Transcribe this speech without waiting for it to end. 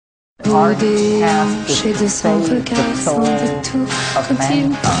soudés, hanchés de son regard, sans détour,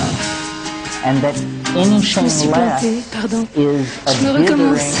 continue. Je me suis plantée, pardon. Je me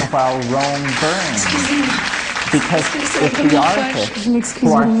recommence. Excusez-moi. Parce que c'est la première fois, je m'excuse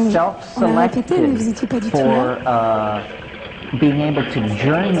vraiment. On a répété, mais vous n'étiez pas du tout là. Being able to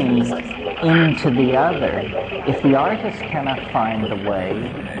journey into the other. If the artist cannot find the way,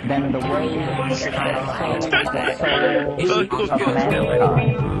 then the way is the soul of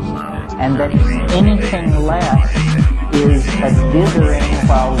mankind. And that anything less is a dithering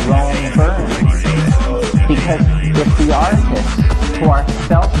while Rome burns. Because if the artists who are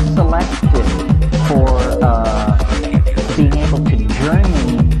self-selected for being able to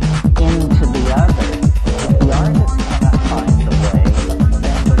journey into the other, if the artist cannot find the way,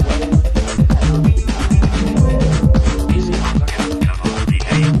 then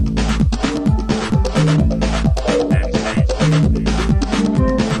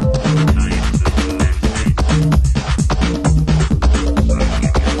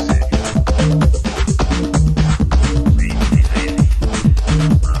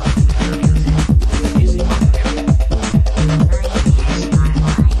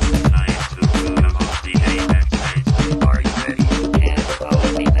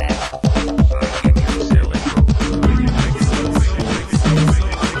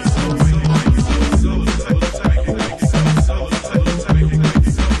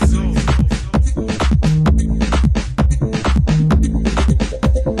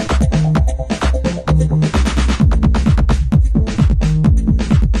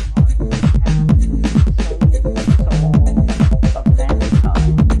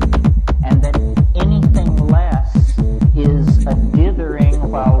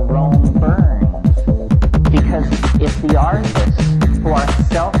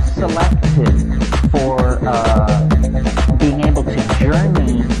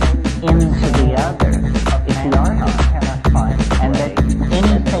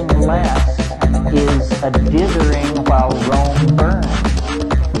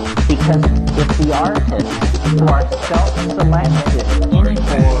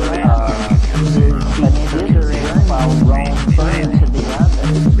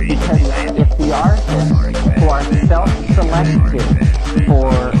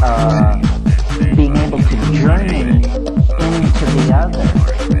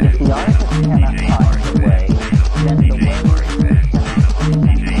the way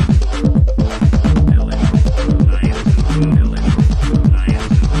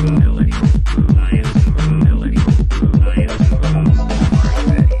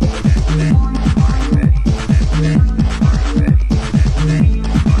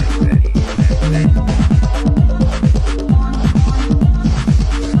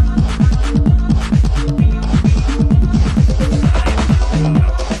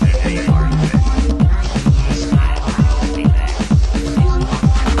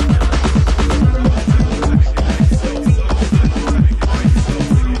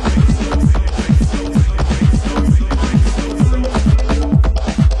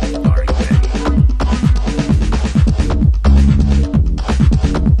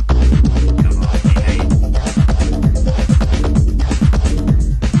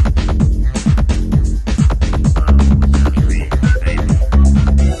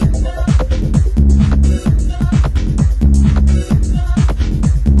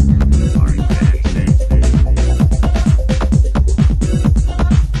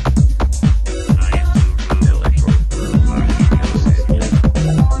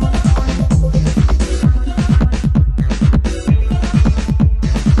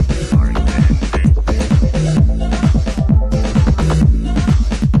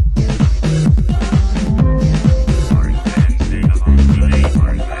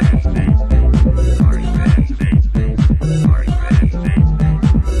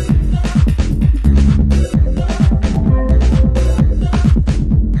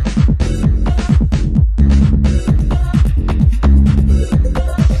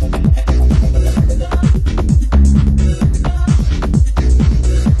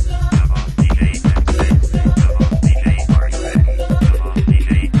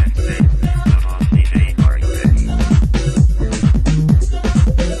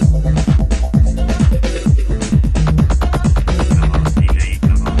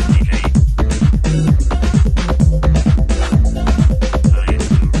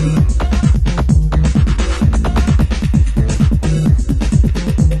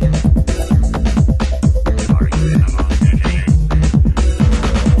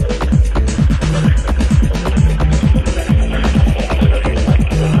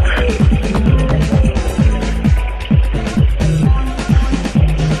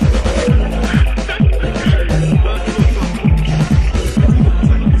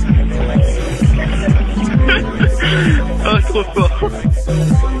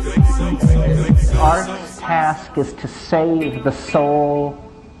Art's task is to save the soul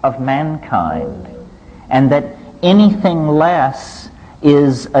of mankind, and that anything less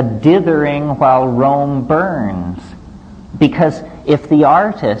is a dithering while Rome burns. Because if the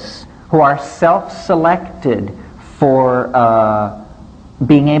artists who are self-selected for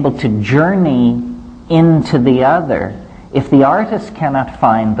being able to journey into the other, if the artist cannot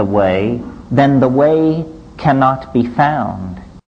find the way, then the way cannot be found.